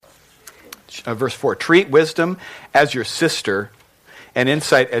verse 4, treat wisdom as your sister and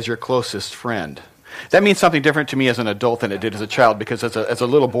insight as your closest friend. That means something different to me as an adult than it did as a child, because as a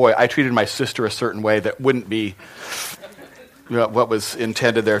little boy, I treated my sister a certain way that wouldn't be what was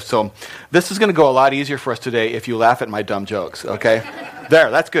intended there. So this is going to go a lot easier for us today if you laugh at my dumb jokes, okay?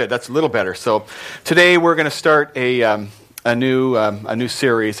 There, that's good. That's a little better. So today we're going to start a new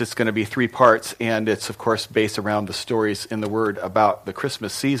series. It's going to be 3 parts, and it's, of course, based around the stories in the Word about the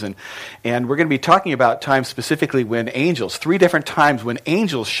Christmas season. And we're going to be talking about times specifically when angels, 3 different times when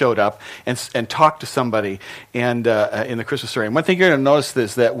angels showed up and talked to somebody and in the Christmas story. And one thing you're going to notice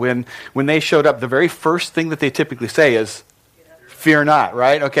is that when they showed up, the very first thing that they typically say is, "Fear not,"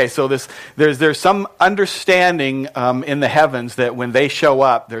 right? Okay, so there's some understanding in the heavens that when they show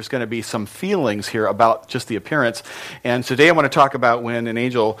up, there's going to be some feelings here about just the appearance. And today I want to talk about when an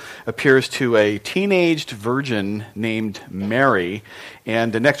angel appears to a teenaged virgin named Mary.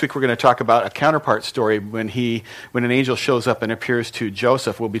 And next week we're going to talk about a counterpart story when an angel shows up and appears to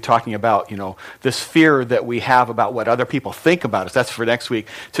Joseph. We'll be talking about, this fear that we have about what other people think about us. That's for next week.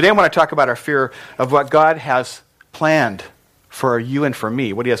 Today I want to talk about our fear of what God has planned for you and for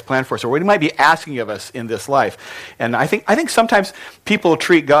me, what he has planned for us, or what he might be asking of us in this life. And I think sometimes people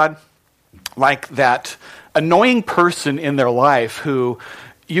treat God like that annoying person in their life who,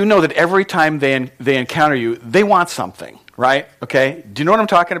 that every time they encounter you, they want something, right? Okay? Do you know what I'm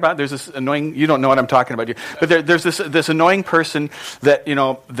talking about? There's this annoying, you don't know what I'm talking about, but there's this annoying person that,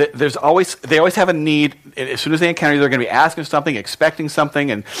 they always have a need. As soon as they encounter you, they're going to be asking something, expecting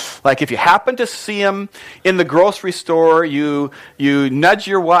something. And like if you happen to see them in the grocery store, you nudge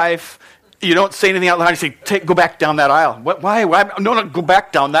your wife, you don't say anything out loud. You say, go back down that aisle. What? Why? No, go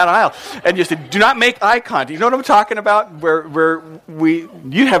back down that aisle. And you say, do not make eye contact. You know what I'm talking about?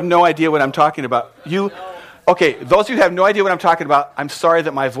 You have no idea what I'm talking about. Okay, those of you who have no idea what I'm talking about, I'm sorry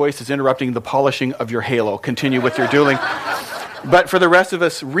that my voice is interrupting the polishing of your halo. Continue with your dueling. But for the rest of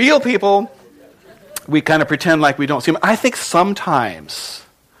us, real people, we kind of pretend like we don't see him. I think sometimes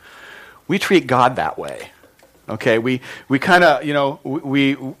we treat God that way. Okay, we kind of,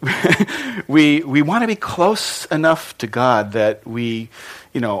 we want to be close enough to God that we,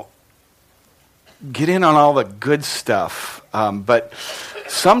 get in on all the good stuff. But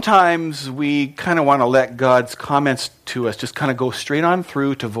sometimes we kind of want to let God's comments to us just kind of go straight on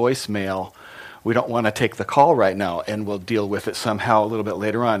through to voicemail. We don't want to take the call right now, and we'll deal with it somehow a little bit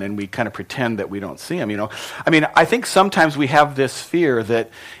later on, and we kind of pretend that we don't see him, I think sometimes we have this fear that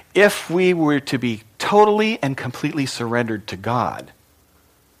if we were to be totally and completely surrendered to God,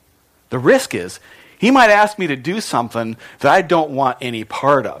 the risk is he might ask me to do something that I don't want any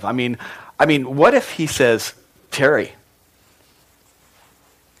part of. I mean, what if he says, "Terry,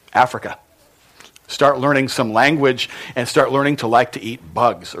 Africa, start learning some language and start learning to like to eat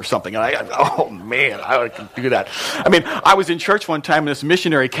bugs," or something. And I could do that. I was in church one time and this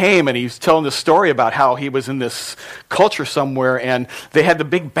missionary came and he was telling this story about how he was in this culture somewhere and they had the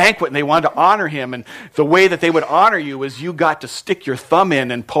big banquet and they wanted to honor him. And the way that they would honor you was you got to stick your thumb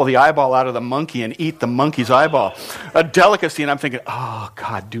in and pull the eyeball out of the monkey and eat the monkey's eyeball. A delicacy. And I'm thinking, oh,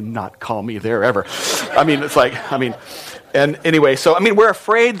 God, do not call me there ever. And anyway, so we're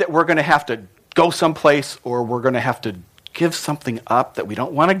afraid that we're going to have to go someplace or we're going to have to give something up that we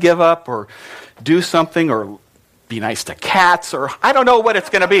don't want to give up, or do something, or be nice to cats, or I don't know what it's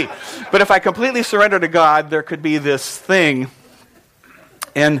going to be. But if I completely surrender to God, there could be this thing.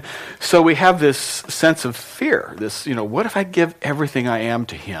 And so we have this sense of fear, this, what if I give everything I am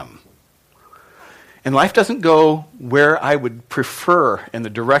to him? And life doesn't go where I would prefer in the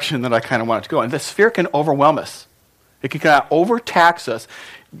direction that I kind of want it to go. And this fear can overwhelm us. It can kind of overtax us,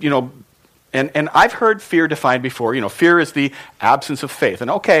 And I've heard fear defined before. Fear is the absence of faith.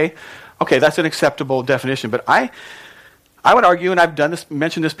 And okay, that's an acceptable definition. But I would argue, and I've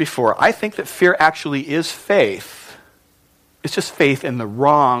mentioned this before, I think that fear actually is faith. It's just faith in the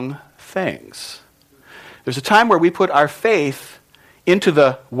wrong things. There's a time where we put our faith into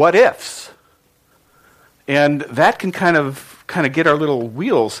the what ifs. And that can kind of get our little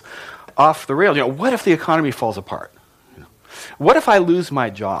wheels off the rails. What if the economy falls apart? What if I lose my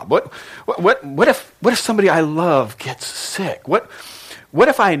job? What if somebody I love gets sick? What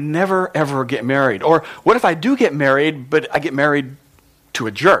if I never ever get married? Or what if I do get married, but I get married to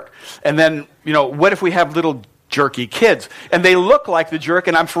a jerk? And then, what if we have little jerky kids and they look like the jerk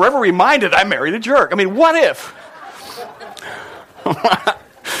and I'm forever reminded I married a jerk? What if?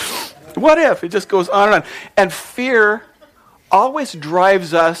 What if? It just goes on and on. And fear always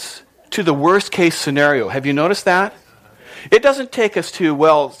drives us to the worst case scenario. Have you noticed that? It doesn't take us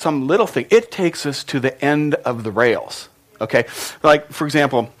to, some little thing. It takes us to the end of the rails, okay? Like, for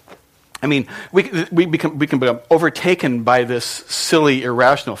example, I mean, we can become overtaken by this silly,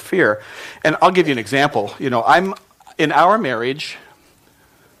 irrational fear. And I'll give you an example. In our marriage,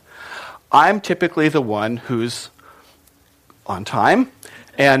 I'm typically the one who's on time,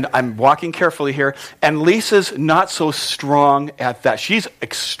 and I'm walking carefully here, and Lisa's not so strong at that. She's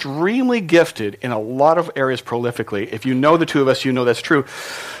extremely gifted in a lot of areas prolifically. If you know the two of us, you know that's true.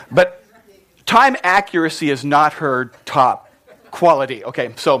 But time accuracy is not her top quality.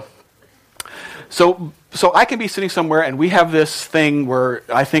 Okay, so I can be sitting somewhere, and we have this thing where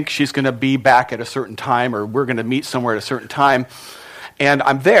I think she's going to be back at a certain time, or we're going to meet somewhere at a certain time, and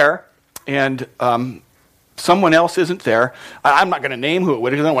I'm there, and someone else isn't there. I'm not going to name who it would,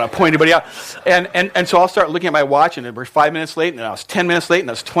 because I don't want to point anybody out. And so I'll start looking at my watch, and we're 5 minutes late, and I was 10 minutes late, and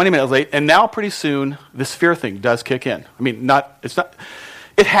I was 20 minutes late, and now pretty soon this fear thing does kick in. I mean,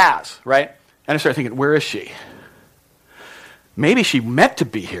 it has, right? And I start thinking, where is she? Maybe she meant to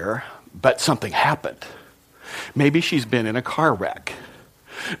be here, but something happened. Maybe she's been in a car wreck.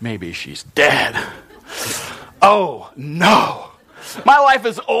 Maybe she's dead. Oh, no. My life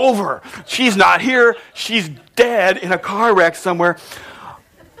is over. She's not here. She's dead in a car wreck somewhere.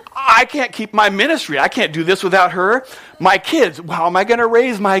 I can't keep my ministry. I can't do this without her. My kids, how am I going to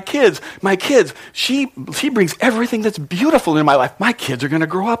raise my kids? My kids, she brings everything that's beautiful in my life. My kids are going to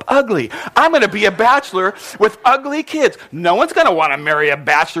grow up ugly. I'm going to be a bachelor with ugly kids. No one's going to want to marry a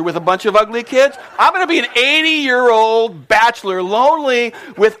bachelor with a bunch of ugly kids. I'm going to be an 80-year-old bachelor, lonely,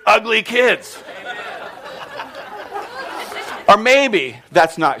 with ugly kids. Or maybe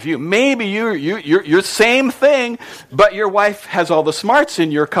that's not you. Maybe you're same thing, but your wife has all the smarts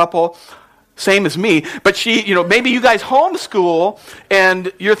in your couple, same as me. But maybe you guys homeschool,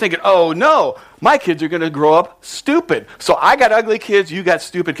 and you're thinking, oh no, my kids are going to grow up stupid. So I got ugly kids, you got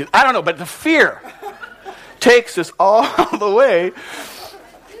stupid kids. I don't know, but the fear takes us all the way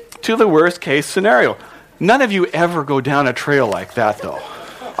to the worst case scenario. None of you ever go down a trail like that, though.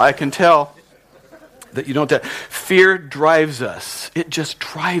 I can tell that you don't. Fear drives us. It just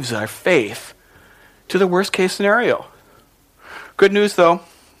drives our faith to the worst case scenario. Good news, though,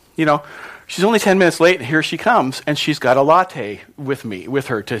 she's only 10 minutes late, and here she comes, and she's got a latte with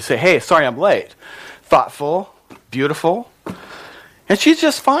her to say, hey, sorry I'm late. Thoughtful, beautiful, and she's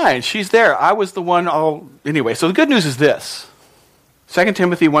just fine. She's there. I was the one anyway. So the good news is this. 2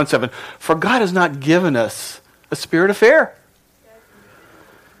 Timothy 1:7, for God has not given us a spirit of fear,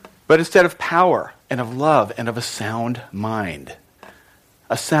 but instead of power and of love and of a sound mind.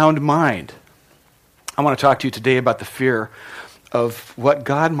 A sound mind. I want to talk to you today about the fear of what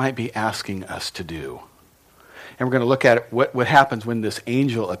God might be asking us to do. And we're going to look at what happens when this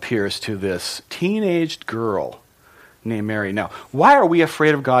angel appears to this teenaged girl named Mary. Now, why are we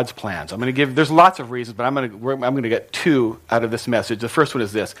afraid of God's plans? There's lots of reasons, but I'm going to get two out of this message. The first one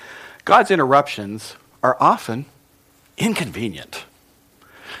is this. God's interruptions are often inconvenient.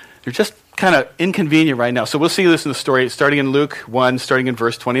 They're just kind of inconvenient right now. So we'll see this in the story, starting in Luke 1, starting in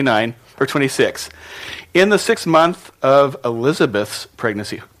verse 29 or 26. In the 6th month of Elizabeth's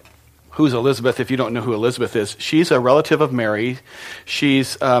pregnancy. Who's Elizabeth? If you don't know who Elizabeth is, she's a relative of Mary.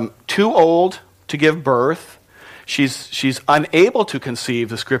 She's too old to give birth. She's unable to conceive,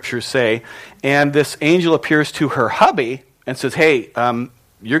 the scriptures say. And this angel appears to her hubby and says, hey,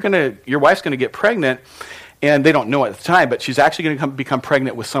 your wife's going to get pregnant. And they don't know at the time, but she's actually going to become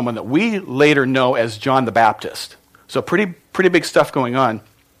pregnant with someone that we later know as John the Baptist. So pretty big stuff going on.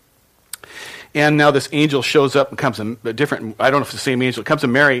 And now this angel shows up and comes a different, I don't know if it's the same angel, it comes to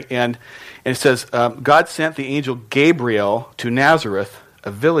Mary, and it says, God sent the angel Gabriel to Nazareth,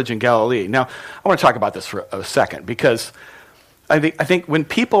 a village in Galilee. Now, I want to talk about this for a second, because I think when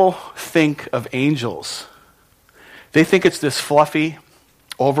people think of angels, they think it's this fluffy,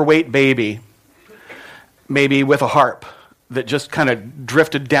 overweight baby, maybe with a harp, that just kind of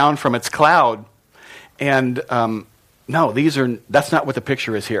drifted down from its cloud. And no, that's not what the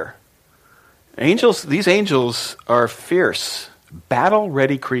picture is here. These angels are fierce,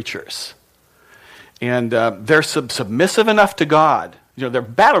 battle-ready creatures. And they're submissive enough to God. They're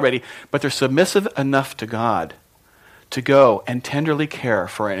battle-ready, but they're submissive enough to God to go and tenderly care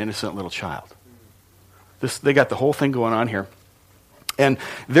for an innocent little child. They got the whole thing going on here. And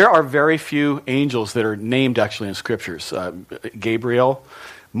there are very few angels that are named actually in scriptures. Gabriel,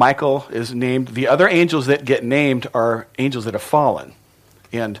 Michael is named. The other angels that get named are angels that have fallen.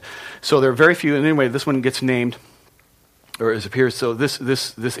 And so there are very few. And anyway, this one gets named, or it appears. So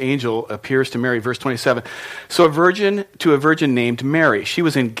this angel appears to Mary, verse 27. So a virgin named Mary. She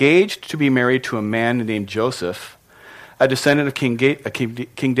was engaged to be married to a man named Joseph, a descendant of King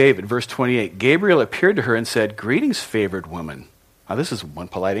David. Verse 28. Gabriel appeared to her and said, "Greetings, favored woman. This is one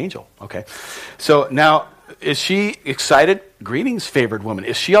polite angel. Okay. So now, is she excited? Greetings, favored woman.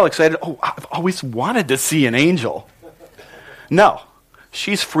 Is she all excited? Oh, I've always wanted to see an angel. No.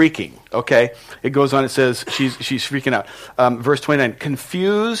 She's freaking, okay? It goes on, it says she's freaking out. Verse 29,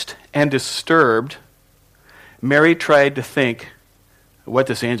 confused and disturbed, Mary tried to think what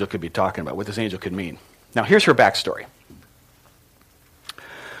this angel could be talking about, what this angel could mean. Now, here's her backstory.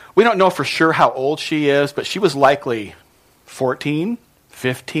 We don't know for sure how old she is, but she was likely 14,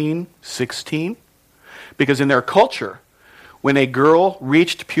 15, 16. Because in their culture, when a girl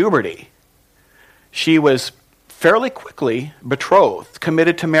reached puberty, she was fairly quickly betrothed,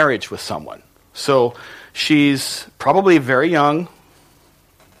 committed to marriage with someone. So she's probably very young,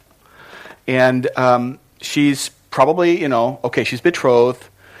 and she's probably, okay, she's betrothed,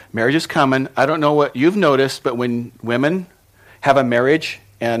 marriage is coming. I don't know what you've noticed, but when women have a marriage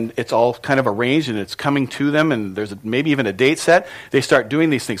and it's all kind of arranged and it's coming to them and there's maybe even a date set, they start doing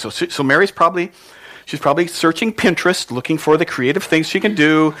these things. So Mary's probably searching Pinterest, looking for the creative things she can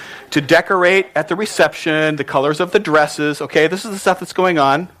do to decorate at the reception, the colors of the dresses. Okay, this is the stuff that's going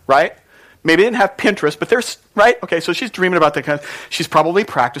on, right? Maybe they didn't have Pinterest, but there's, right? Okay, so she's dreaming about that kind of, she's probably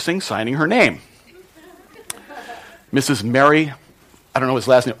practicing signing her name. Mrs. Mary, I don't know his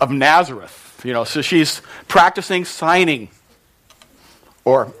last name, of Nazareth. So she's practicing signing.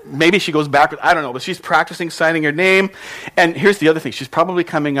 Or maybe she goes back, I don't know, but she's practicing signing her name. And here's the other thing. She's probably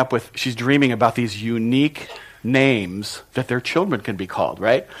she's dreaming about these unique names that their children can be called,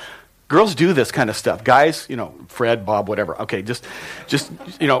 right? Girls do this kind of stuff. Guys, Fred, Bob, whatever. Okay, just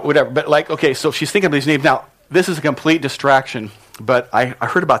whatever. But okay, so she's thinking of these names. Now, this is a complete distraction, but I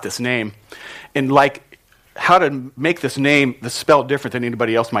heard about this name and how to make this name that's spelled different than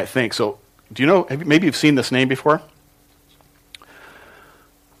anybody else might think. So do you know, maybe you've seen this name before?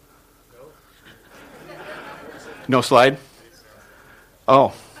 No slide?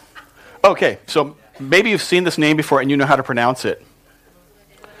 Oh. Okay, so maybe you've seen this name before and you know how to pronounce it.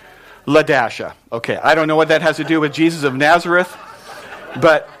 Ladasha. Okay, I don't know what that has to do with Jesus of Nazareth,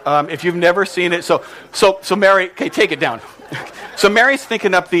 but if you've never seen it, so Mary, okay, take it down. So Mary's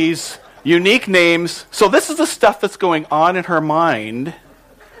thinking up these unique names. So this is the stuff that's going on in her mind.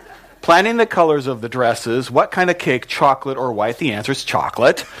 Planning the colors of the dresses, what kind of cake, chocolate or white? The answer is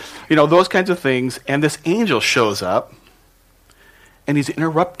chocolate. Those kinds of things. And this angel shows up, and he's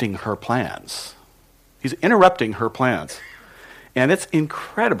interrupting her plans. He's interrupting her plans. And it's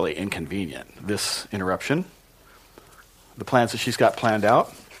incredibly inconvenient, this interruption. The plans that she's got planned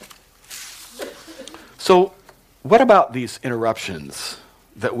out. So what about these interruptions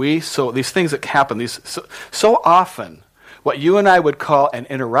these things that happen, so often, what you and I would call an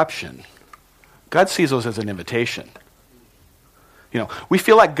interruption, God sees those as an invitation. We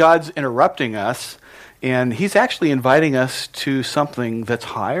feel like God's interrupting us, and he's actually inviting us to something that's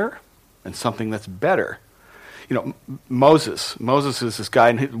higher and something that's better. Moses is this guy,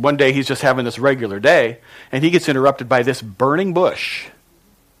 and one day he's just having this regular day, and he gets interrupted by this burning bush.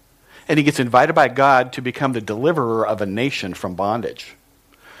 And he gets invited by God to become the deliverer of a nation from bondage.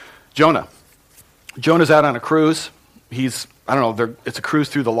 Jonah's out on a cruise. It's a cruise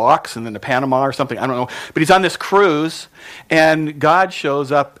through the locks and then to Panama or something, I don't know. But he's on this cruise, and God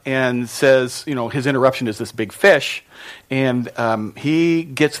shows up and says, his interruption is this big fish, and he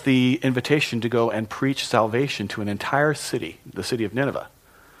gets the invitation to go and preach salvation to an entire city, the city of Nineveh.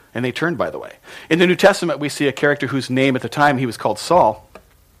 And they turned, by the way. In the New Testament, we see a character whose name at the time, he was called Saul,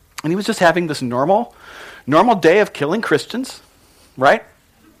 and he was just having this normal day of killing Christians, right?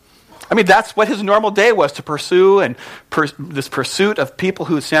 That's what his normal day was, to pursue and this pursuit of people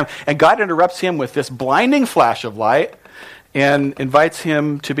who stand. And God interrupts him with this blinding flash of light and invites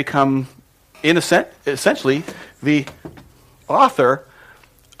him to become, essentially, the author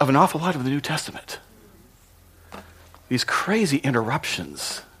of an awful lot of the New Testament. These crazy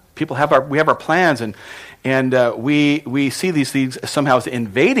interruptions. We have our plans, and we see these things somehow as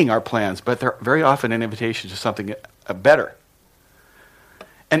invading our plans, but they're very often an invitation to something better.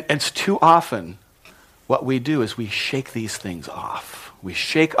 And it's too often what we do is we shake these things off. We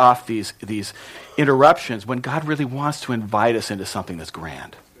shake off these interruptions when God really wants to invite us into something that's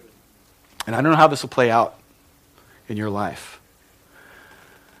grand. And I don't know how this will play out in your life.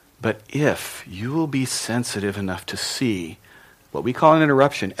 But if you will be sensitive enough to see what we call an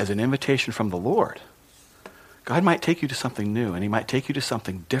interruption as an invitation from the Lord, God might take you to something new, and he might take you to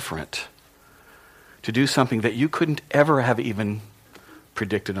something different, to do something that you couldn't ever have even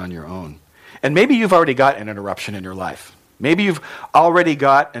predicted on your own. And maybe you've already got an interruption in your life. Maybe you've already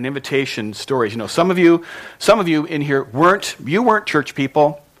got an invitation stories. Some of you in here weren't church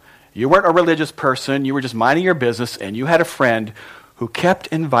people. You weren't a religious person. You were just minding your business, and you had a friend who kept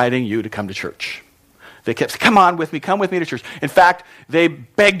inviting you to come to church. They kept saying, come with me to church. In fact, they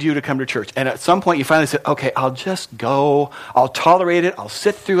begged you to come to church. And at some point you finally said, okay, I'll just go. I'll tolerate it. I'll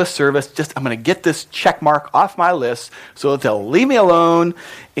sit through a service. I'm going to get this check mark off my list so that they'll leave me alone.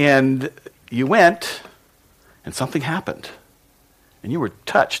 And you went, and something happened. And you were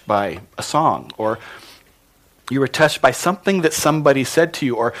touched by a song, or you were touched by something that somebody said to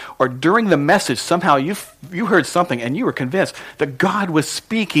you, or during the message, somehow you heard something and you were convinced that God was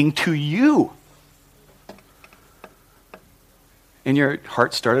speaking to you. And your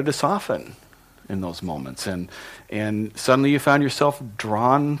heart started to soften in those moments. And suddenly you found yourself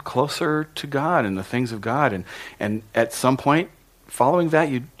drawn closer to God and the things of God. And at some point, following that,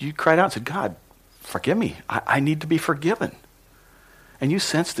 you cried out and said, God, forgive me. I need to be forgiven. And you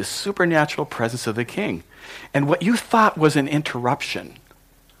sensed this supernatural presence of the King. And what you thought was an interruption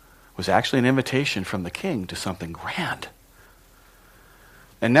was actually an invitation from the King to something grand.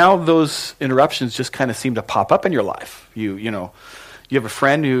 And now those interruptions just kind of seem to pop up in your life. You have a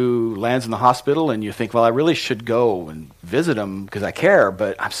friend who lands in the hospital and you think, well, I really should go and visit him because I care,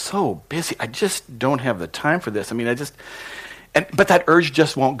 but I'm so busy. I just don't have the time for this. But that urge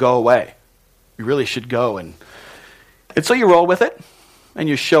just won't go away. You really should go. And so you roll with it. And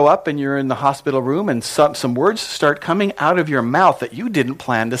you show up and you're in the hospital room and some words start coming out of your mouth that you didn't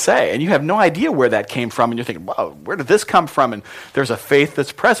plan to say. And you have no idea where that came from. And you're thinking, wow, where did this come from? And there's a faith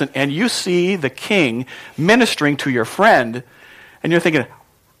that's present. And you see the King ministering to your friend. And you're thinking,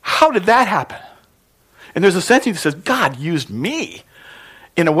 how did that happen? And there's a sense that says, God used me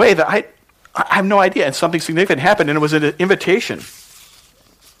in a way that I have no idea. And something significant happened. And it was an invitation.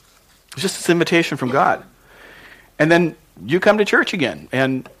 It was just this invitation from God. And then you come to church again,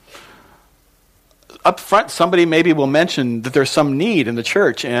 and up front, somebody maybe will mention that there's some need in the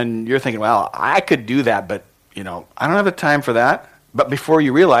church, and you're thinking, well, I could do that, but, I don't have the time for that. But before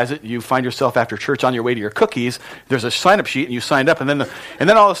you realize it, you find yourself after church on your way to your cookies. There's a sign-up sheet, and you signed up, and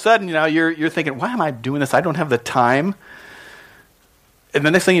then all of a sudden, you're thinking, why am I doing this? I don't have the time. And the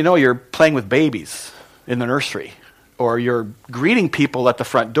next thing you know, you're playing with babies in the nursery, or you're greeting people at the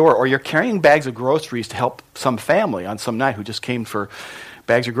front door, or you're carrying bags of groceries to help some family on some night who just came for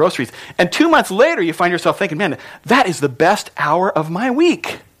bags of groceries. And 2 months later, you find yourself thinking, man, that is the best hour of my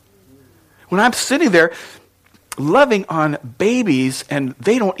week. When I'm sitting there loving on babies, and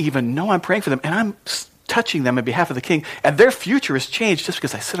they don't even know I'm praying for them, and I'm touching them on behalf of the King, and their future has changed just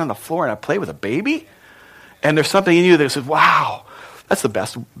because I sit on the floor and I play with a baby? And there's something in you that says, wow, that's the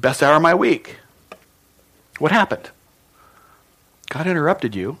best hour of my week. What happened? God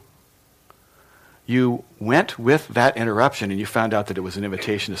interrupted you. You went with that interruption and you found out that it was an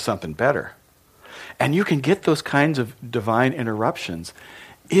invitation to something better. And you can get those kinds of divine interruptions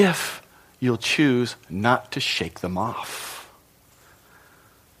if you'll choose not to shake them off.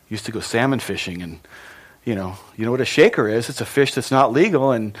 Used to go salmon fishing, and you know what a shaker is. It's a fish that's not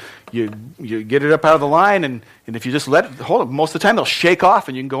legal, and you get it up out of the line, and if you just let it hold it, most of the time they'll shake off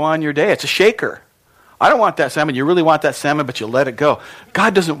and you can go on your day. It's a shaker. I don't want that salmon. You really want that salmon, but you let it go.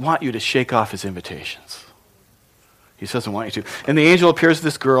 God doesn't want you to shake off his invitations. He doesn't want you to. And the angel appears to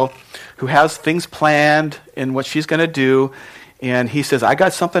this girl who has things planned in what she's going to do, and he says, I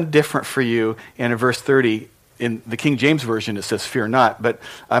got something different for you. And in verse 30, in the King James Version, it says, fear not, but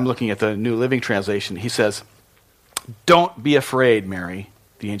I'm looking at the New Living Translation. He says, don't be afraid, Mary,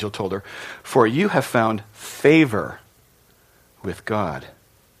 the angel told her, for you have found favor with God.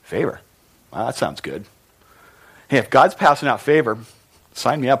 Favor. Wow, that sounds good. Hey, if God's passing out favor,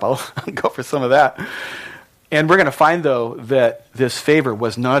 sign me up. I'll go for some of that. And we're going to find, though, that this favor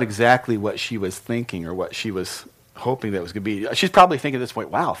was not exactly what she was thinking or what she was hoping that it was going to be. She's probably thinking at this point,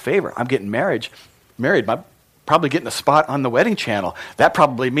 wow, favor. I'm getting married. I'm probably getting a spot on the wedding channel. That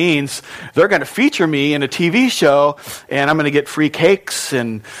probably means they're going to feature me in a TV show, and I'm going to get free cakes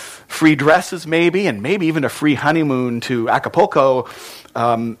and free dresses maybe, and maybe even a free honeymoon to Acapulco.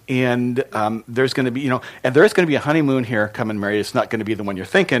 There's going to be, and there's going to be a honeymoon here coming, Mary. It's not going to be the one you're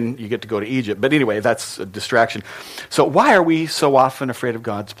thinking. You get to go to Egypt. But anyway, that's a distraction. So why are we so often afraid of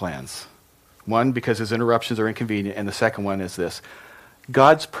God's plans? One, because his interruptions are inconvenient. And the second one is this.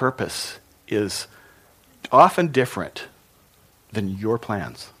 God's purpose is often different than your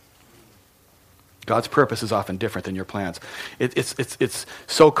plans. God's purpose is often different than your plans. It's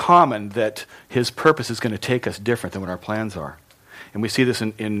so common that his purpose is going to take us different than what our plans are. And we see this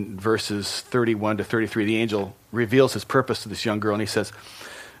in verses 31 to 33. The angel reveals his purpose to this young girl, and he says,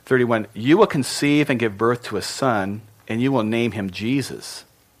 31, you will conceive and give birth to a son, and you will name him Jesus.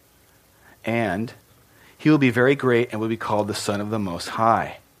 And he will be very great and will be called the Son of the Most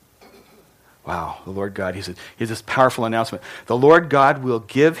High. Wow, the Lord God, he has this powerful announcement. The Lord God will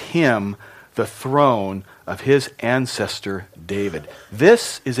give him the throne of his ancestor David.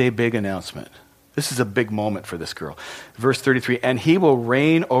 This is a big announcement. This is a big moment for this girl. Verse 33, and he will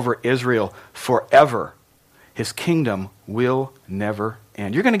reign over Israel forever. His kingdom will never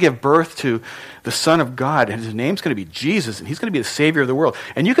end. You're going to give birth to the Son of God, and his name's going to be Jesus, and he's going to be the Savior of the world.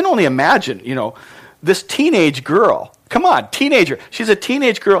 And you can only imagine, this teenage girl. Come on, teenager. She's a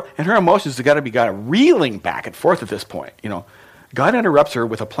teenage girl, and her emotions have got to be reeling back and forth at this point. God interrupts her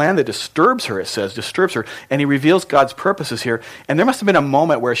with a plan that disturbs her, it says, and he reveals God's purposes here. And there must have been a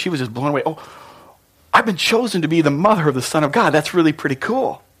moment where she was just blown away. Oh, I've been chosen to be the mother of the Son of God. That's really pretty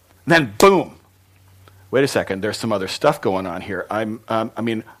cool. And then, boom. Wait a second, there's some other stuff going on here. I'm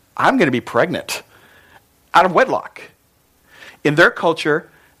going to be pregnant out of wedlock. In their culture,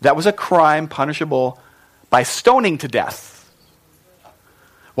 that was a crime punishable by stoning to death.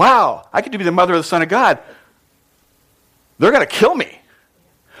 Wow, I get to be the mother of the Son of God. They're going to kill me.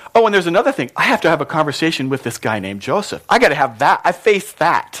 Oh, and there's another thing. I have to have a conversation with this guy named Joseph. I got to have that. I face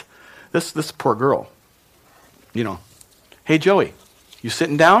that. This poor girl. Hey, Joey, you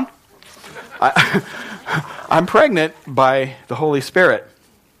sitting down? I'm pregnant by the Holy Spirit.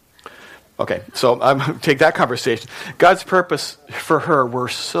 Okay, so take that conversation. God's purpose for her were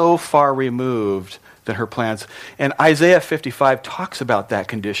so far removed than her plans. And Isaiah 55 talks about that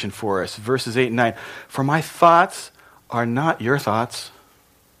condition for us. Verses 8 and 9. For my thoughts are not your thoughts.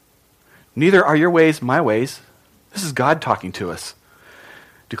 Neither are your ways my ways. This is God talking to us,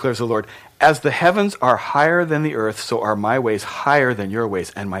 declares the Lord. As the heavens are higher than the earth, so are my ways higher than your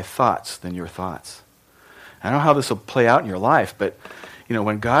ways, and my thoughts than your thoughts. I don't know how this will play out in your life, but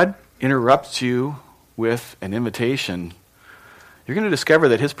when God interrupts you with an invitation, you're going to discover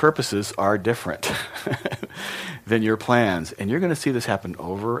that his purposes are different than your plans. And you're going to see this happen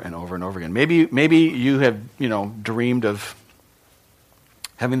over and over and over again. Maybe you have, dreamed of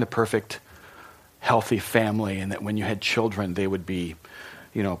having the perfect, healthy family, and that when you had children, they would be,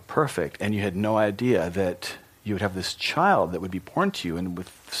 perfect. And you had no idea that you would have this child that would be born to you and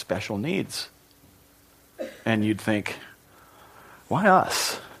with special needs. And you'd think, why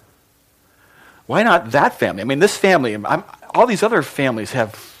us? Why not that family? This family, all these other families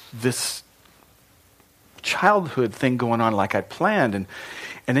have this childhood thing going on like I planned. And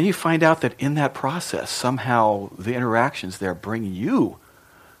then you find out that in that process, somehow the interactions there bring you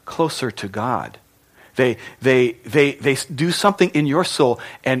closer to God. They do something in your soul,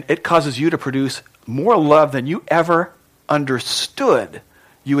 and it causes you to produce more love than you ever understood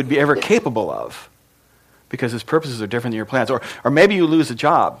you would be ever capable of, because his purposes are different than your plans. Or maybe you lose a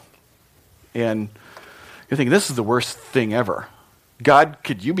job, and you're thinking, this is the worst thing ever. God,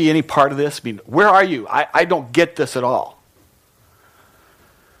 could you be any part of this? Where are you? I don't get this at all.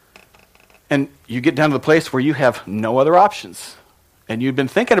 And you get down to the place where you have no other options. And you've been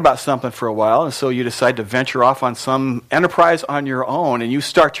thinking about something for a while, and so you decide to venture off on some enterprise on your own, and you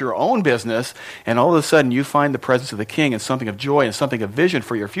start your own business, and all of a sudden you find the presence of the King and something of joy and something of vision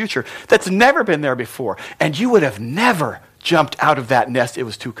for your future that's never been there before. And you would have never jumped out of that nest. It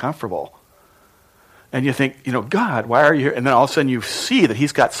was too comfortable. And you think, God, why are you here? And then all of a sudden you see that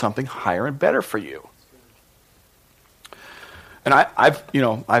he's got something higher and better for you. And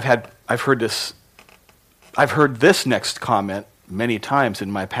I've heard this next comment many times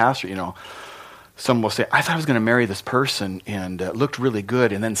in my pastor. Someone will say, I thought I was going to marry this person, and it looked really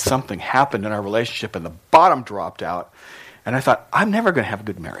good, and then something happened in our relationship and the bottom dropped out, and I thought, I'm never going to have a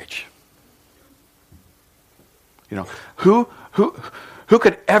good marriage. Who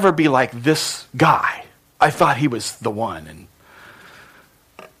could ever be like this guy? I thought he was the one.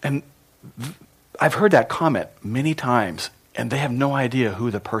 And I've heard that comment many times, and they have no idea who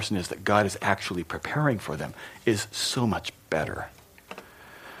the person is that God is actually preparing for them is so much better.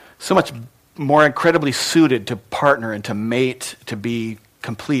 So much more incredibly suited to partner and to mate, to be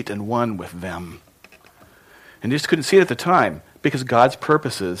complete and one with them. And they just couldn't see it at the time because God's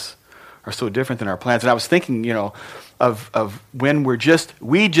purposes are so different than our plans. And I was thinking, of when we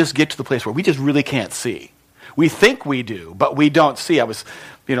just get to the place where we just really can't see. We think we do, but we don't see.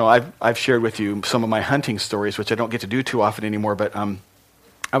 I've shared with you some of my hunting stories, which I don't get to do too often anymore, but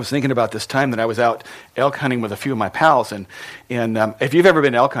I was thinking about this time that I was out elk hunting with a few of my pals, and if you've ever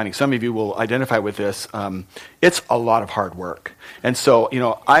been elk hunting, some of you will identify with this. It's a lot of hard work, and so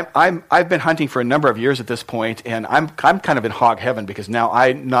I've been hunting for a number of years at this point, and I'm kind of in hog heaven because now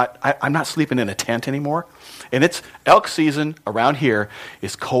I'm not sleeping in a tent anymore, and it's elk season around here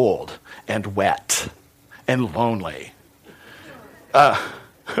is cold and wet and lonely.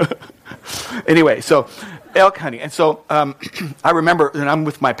 Anyway, so elk hunting. And so I remember, and I'm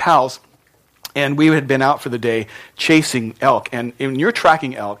with my pals, And we had been out for the day chasing elk. And when you're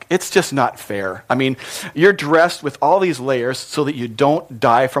tracking elk, it's just not fair. I mean, you're dressed with all these layers so that you don't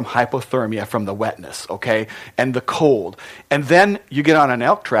die from hypothermia from the wetness, okay, and the cold. And then you get on an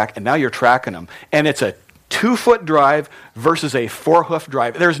elk track, and now you're tracking them. And it's a 2-foot drive versus a 4-hoof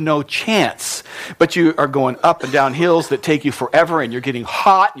drive. There's no chance. But you are going up and down hills that take you forever, and you're getting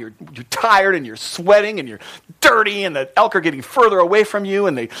hot, and you're tired, and you're sweating, and you're dirty, and the elk are getting further away from you,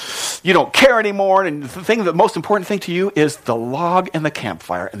 and you don't care anymore. And the most important thing to you is the log and the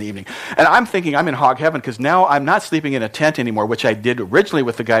campfire in the evening. And I'm thinking I'm in hog heaven because now I'm not sleeping in a tent anymore, which I did originally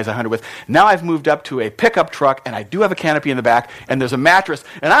with the guys I hunted with. Now I've moved up to a pickup truck, and I do have a canopy in the back, and there's a mattress,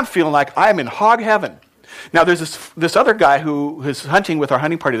 and I'm feeling like I'm in hog heaven. Now, there's this other guy who is hunting with our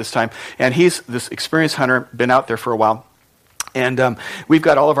hunting party this time, and he's this experienced hunter, been out there for a while. And we've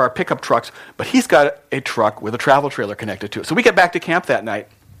got all of our pickup trucks, but he's got a truck with a travel trailer connected to it. So we get back to camp that night,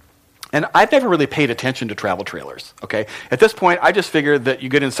 and I've never really paid attention to travel trailers, okay? At this point, I just figured that you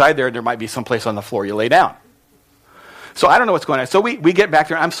get inside there, and there might be some place on the floor you lay down. So I don't know what's going on. So we get back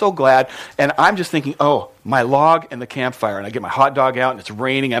there. I'm so glad. And I'm just thinking, oh, my log and the campfire. And I get my hot dog out, and it's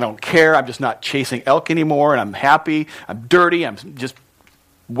raining. I don't care. I'm just not chasing elk anymore. And I'm happy. I'm dirty. I'm just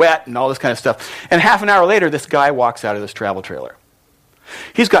wet and all this kind of stuff. And half an hour later, this guy walks out of this travel trailer.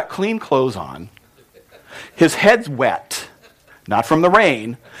 He's got clean clothes on. His head's wet, not from the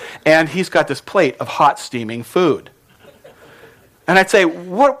rain. And he's got this plate of hot steaming food. And I'd say,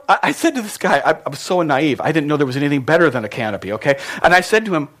 what? I said to this guy, I was so naive. I didn't know there was anything better than a canopy, okay? And I said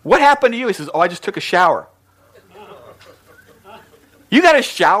to him, what happened to you? He says, I just took a shower. You got a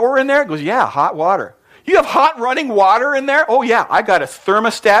shower in there? He goes, yeah, hot water. You have hot running water in there? Oh, yeah, I got a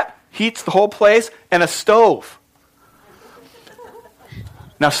thermostat, heats the whole place, and a stove.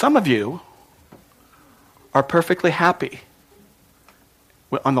 Now, some of you are perfectly happy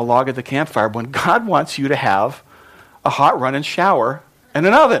on the log of the campfire when God wants you to have a hot running shower and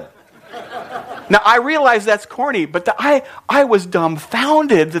an oven. Now, I realize that's corny, but I was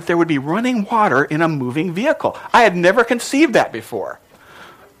dumbfounded that there would be running water in a moving vehicle. I had never conceived that before.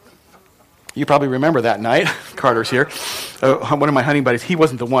 You probably remember that night. Carter's here. One of my hunting buddies, he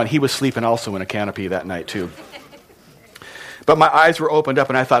wasn't the one. He was sleeping also in a canopy that night, too. But my eyes were opened up,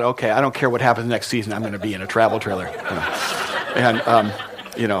 and I thought, okay, I don't care what happens next season. I'm going to be in a travel trailer.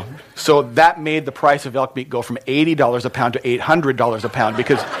 So that made the price of elk meat go from $80 a pound to $800 a pound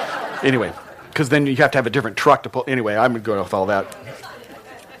because then you have to have a different truck to pull. Anyway, I'm going to go with all that.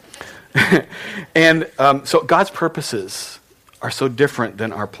 And so God's purposes are so different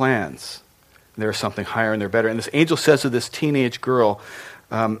than our plans. There's something higher and they're better. And this angel says to this teenage girl,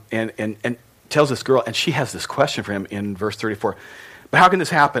 and tells this girl, and she has this question for him in verse 34. But how can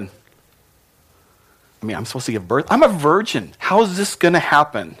this happen? I mean, I'm supposed to give birth? I'm a virgin. How is this going to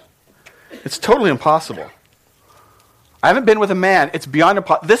happen? It's totally impossible. I haven't been with a man. It's beyond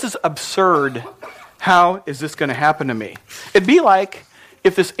impossible. This is absurd. How is this going to happen to me? It'd be like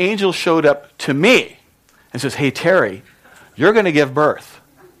if this angel showed up to me and says, hey, Terry, you're going to give birth.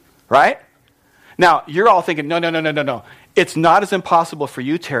 Right? Now, you're all thinking, no. It's not as impossible for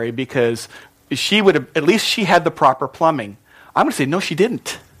you, Terry, because she would have, at least she had the proper plumbing. I'm going to say, no, she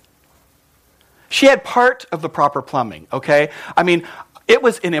didn't. She had part of the proper plumbing, okay? I mean, it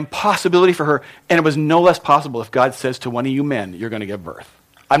was an impossibility for her, and it was no less possible if God says to one of you men, you're going to give birth.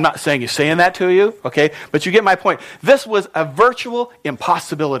 I'm not saying he's saying that to you, okay? But you get my point. This was a virtual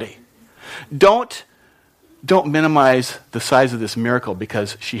impossibility. Don't minimize the size of this miracle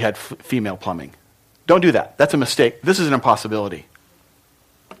because she had female plumbing. Don't do that. That's a mistake. This is an impossibility.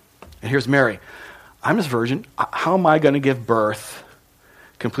 And here's Mary. I'm this virgin. How am I going to give birth?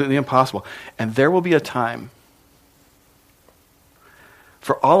 Completely impossible. And there will be a time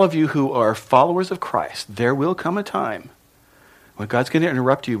for all of you who are followers of Christ, there will come a time when God's going to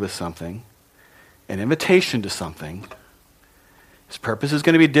interrupt you with something, an invitation to something. His purpose is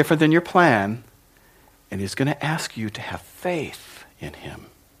going to be different than your plan, and he's going to ask you to have faith in him.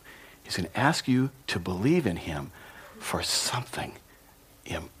 He's going to ask you to believe in him for something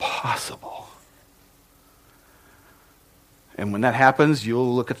impossible. And when that happens,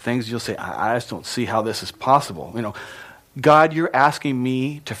 you'll look at things, you'll say, I just don't see how this is possible. You know, God, you're asking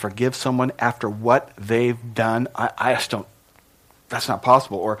me to forgive someone after what they've done. I just don't, that's not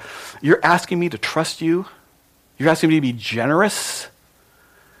possible. Or you're asking me to trust you. You're asking me to be generous.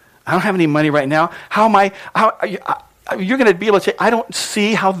 I don't have any money right now. You're going to be able to say, I don't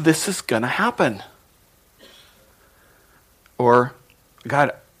see how this is going to happen. Or,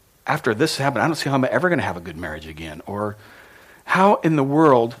 God, after this happened, I don't see how I'm ever going to have a good marriage again. Or, how in the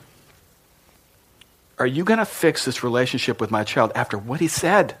world are you going to fix this relationship with my child after what he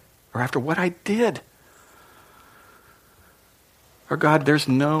said? or after what I did. Or God, there's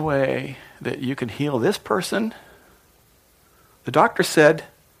no way that you can heal this person. The doctor said,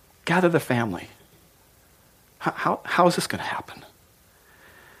 gather the family. How is this going to happen?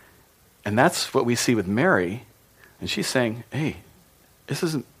 And that's what we see with Mary. And she's saying, hey, this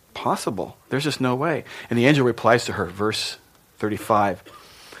isn't possible. There's just no way. And the angel replies to her, verse 35.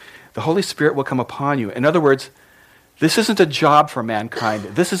 The Holy Spirit will come upon you. In other words, this isn't a job for mankind.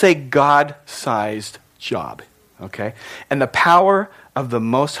 This is a God-sized job. Okay? And the power of the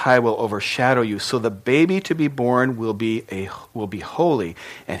Most High will overshadow you. So the baby to be born will be holy,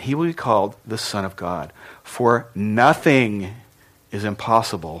 and he will be called the Son of God. For nothing is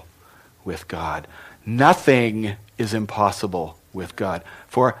impossible with God. Nothing is impossible with God.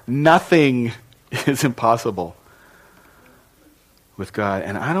 For nothing is impossible with God.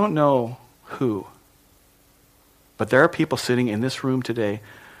 And I don't know who, but there are people sitting in this room today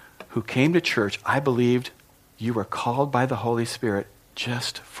who came to church. I believed you were called by the Holy Spirit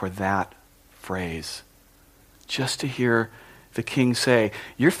just for that phrase. Just to hear the King say,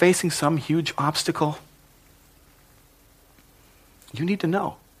 you're facing some huge obstacle. You need to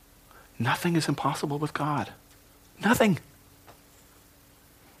know, nothing is impossible with God. Nothing.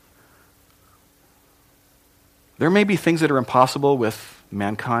 There may be things that are impossible with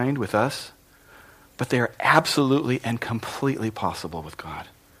mankind, with us, but they are absolutely and completely possible with God.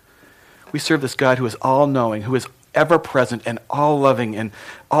 We serve this God who is all-knowing, who is ever-present and all-loving and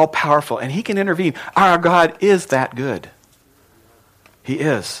all-powerful, and he can intervene. Our God is that good. He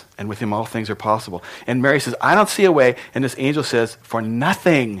is, and with him all things are possible. And Mary says, I don't see a way, and this angel says, for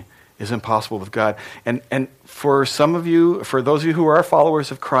nothing is impossible with God. And for some of you, for those of you who are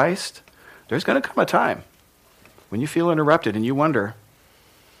followers of Christ, there's going to come a time when you feel interrupted and you wonder,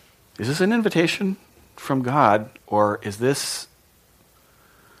 is this an invitation from God, or is this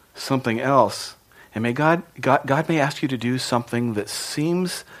something else? And may God may ask you to do something that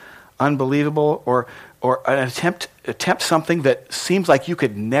seems unbelievable, or attempt something that seems like you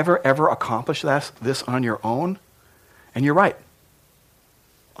could never ever accomplish this on your own. And you're right.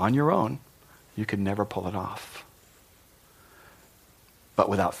 On your own, you could never pull it off. But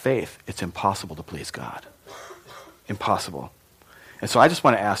without faith, it's impossible to please God. Impossible. And so I just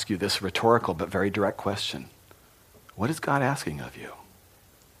want to ask you this rhetorical but very direct question. What is God asking of you?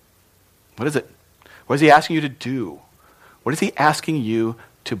 What is it? What is he asking you to do? What is he asking you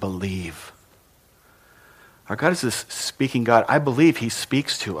to believe? Our God is this speaking God. I believe he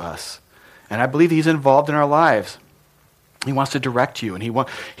speaks to us. And I believe he's involved in our lives. He wants to direct you, and he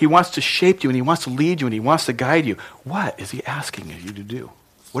wants to shape you, and he wants to lead you, and he wants to guide you. What is he asking of you to do?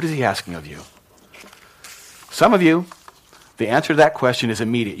 What is he asking of you? Some of you, the answer to that question is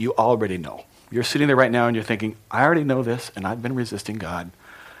immediate. You already know. You're sitting there right now and you're thinking, I already know this, and I've been resisting God.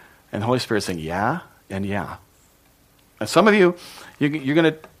 And the Holy Spirit's saying, yeah, and yeah. And some of you, you're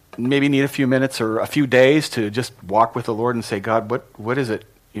going to maybe need a few minutes or a few days to just walk with the Lord and say, God, what is it?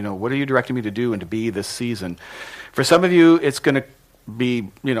 What are you directing me to do and to be this season? For some of you, it's going to be,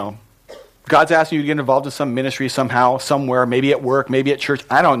 God's asking you to get involved in some ministry somehow, somewhere, maybe at work, maybe at church,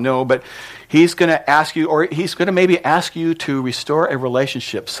 I don't know, but he's going to ask you, or he's going to maybe ask you to restore a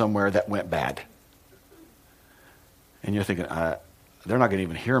relationship somewhere that went bad. And you're thinking, they're not going to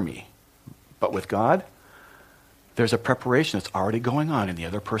even hear me. But with God, there's a preparation that's already going on in the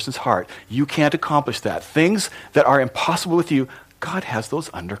other person's heart. You can't accomplish that. Things that are impossible with you, God has those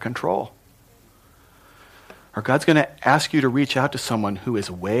under control. Or God's going to ask you to reach out to someone who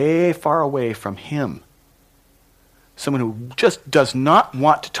is way far away from him. Someone who just does not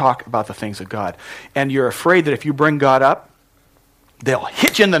want to talk about the things of God. And you're afraid that if you bring God up, they'll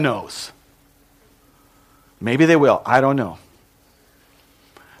hit you in the nose. Maybe they will. I don't know.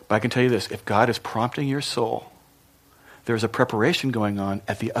 But I can tell you this. If God is prompting your soul, there's a preparation going on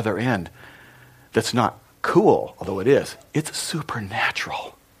at the other end that's not cool, although it is. It's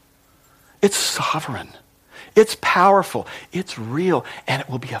supernatural. It's sovereign. It's powerful. It's real. And it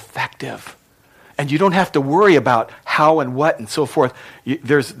will be effective. And you don't have to worry about how and what and so forth.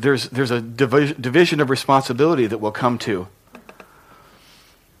 There's a division of responsibility that will come to.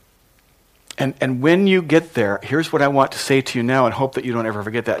 And when you get there, here's what I want to say to you now and hope that you don't ever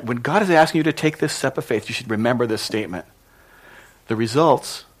forget that. When God is asking you to take this step of faith, you should remember this statement. The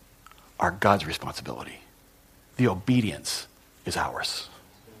results are God's responsibility. The obedience is ours.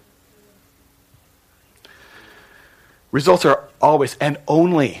 Results are always and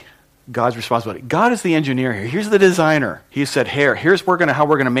only God's responsibility. God is the engineer here. He's the designer. He said, here's how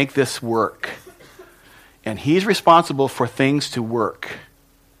we're going to make this work. And he's responsible for things to work.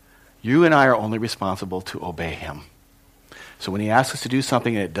 You and I are only responsible to obey him. So when he asks us to do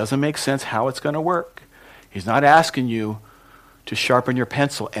something and it doesn't make sense how it's going to work, he's not asking you to sharpen your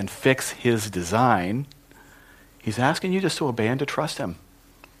pencil and fix his design. He's asking you just to obey and to trust him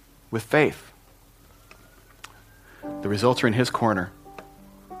with faith. The results are in his corner.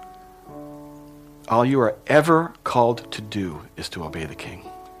 All you are ever called to do is to obey the king.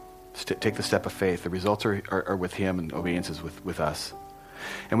 Take the step of faith. The results are with him, and obedience is with us.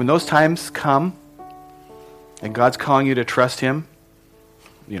 And when those times come and God's calling you to trust him,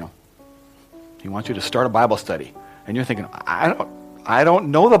 he wants you to start a Bible study. And you're thinking, I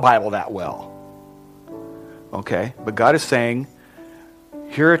don't know the Bible that well. Okay, but God is saying,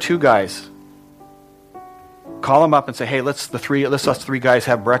 here are two guys. Call them up and say, hey, let's us three guys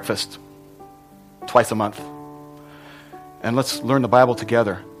have breakfast twice a month. And let's learn the Bible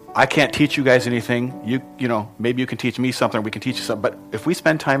together. I can't teach you guys anything. Maybe you can teach me something, we can teach you something. But if we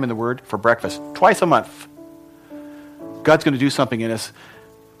spend time in the Word for breakfast twice a month, God's going to do something in us.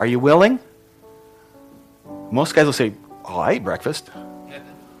 Are you willing? Most guys will say, I ate breakfast.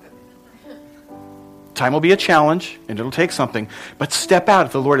 Time will be a challenge, and it'll take something. But step out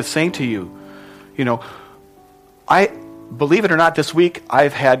if the Lord is saying to you, I believe it or not, this week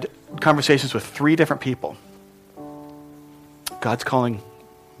I've had conversations with 3 different people. God's calling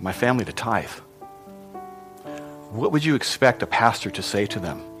my family to tithe. What would you expect a pastor to say to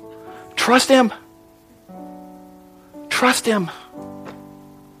them? Trust him. Trust him.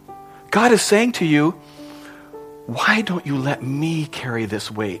 God is saying to you, why don't you let me carry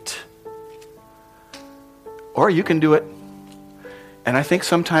this weight? Or you can do it. And I think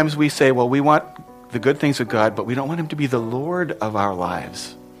sometimes we say, well, we want the good things of God, but we don't want him to be the Lord of our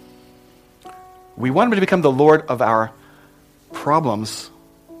lives. We want him to become the Lord of our problems,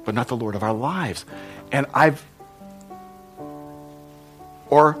 but not the Lord of our lives. And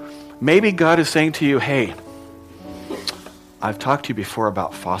or maybe God is saying to you, hey, I've talked to you before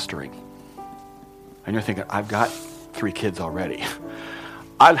about fostering. And you're thinking, I've got 3 kids already.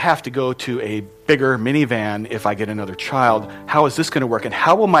 I'd have to go to a bigger minivan if I get another child. How is this going to work? And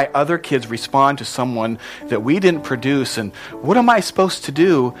how will my other kids respond to someone that we didn't produce? And what am I supposed to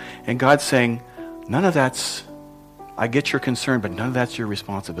do? And God's saying, I get your concern, but none of that's your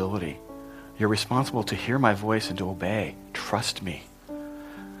responsibility. You're responsible to hear my voice and to obey. Trust me.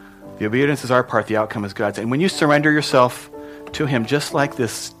 The obedience is our part. The outcome is God's. And when you surrender yourself to him, just like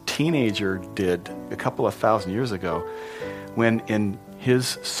this teenager did a couple of thousand years ago, when in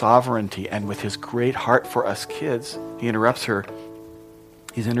his sovereignty and with his great heart for us kids, he interrupts her.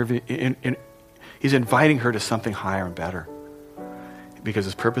 He's inviting her to something higher and better, because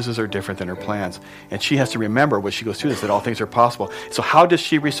his purposes are different than her plans. And she has to remember when she goes through this that all things are possible. So how does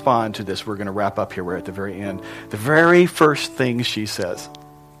she respond to this? We're going to wrap up here. We're at the very end. The very first thing she says,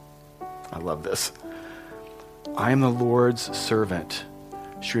 I love this. I am the Lord's servant.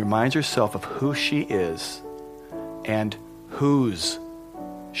 She reminds herself of who she is and whose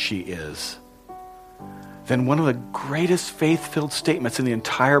she is. Then one of the greatest faith-filled statements in the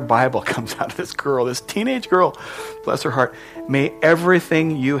entire Bible comes out of this girl, this teenage girl, bless her heart. May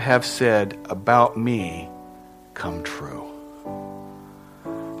everything you have said about me come true.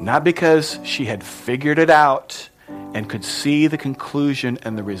 Not because she had figured it out and could see the conclusion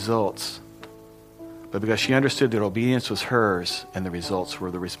and the results, but because she understood that obedience was hers and the results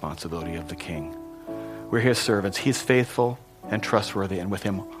were the responsibility of the king. We're his servants. He's faithful and trustworthy, and with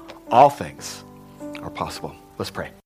him all things are possible. Let's pray.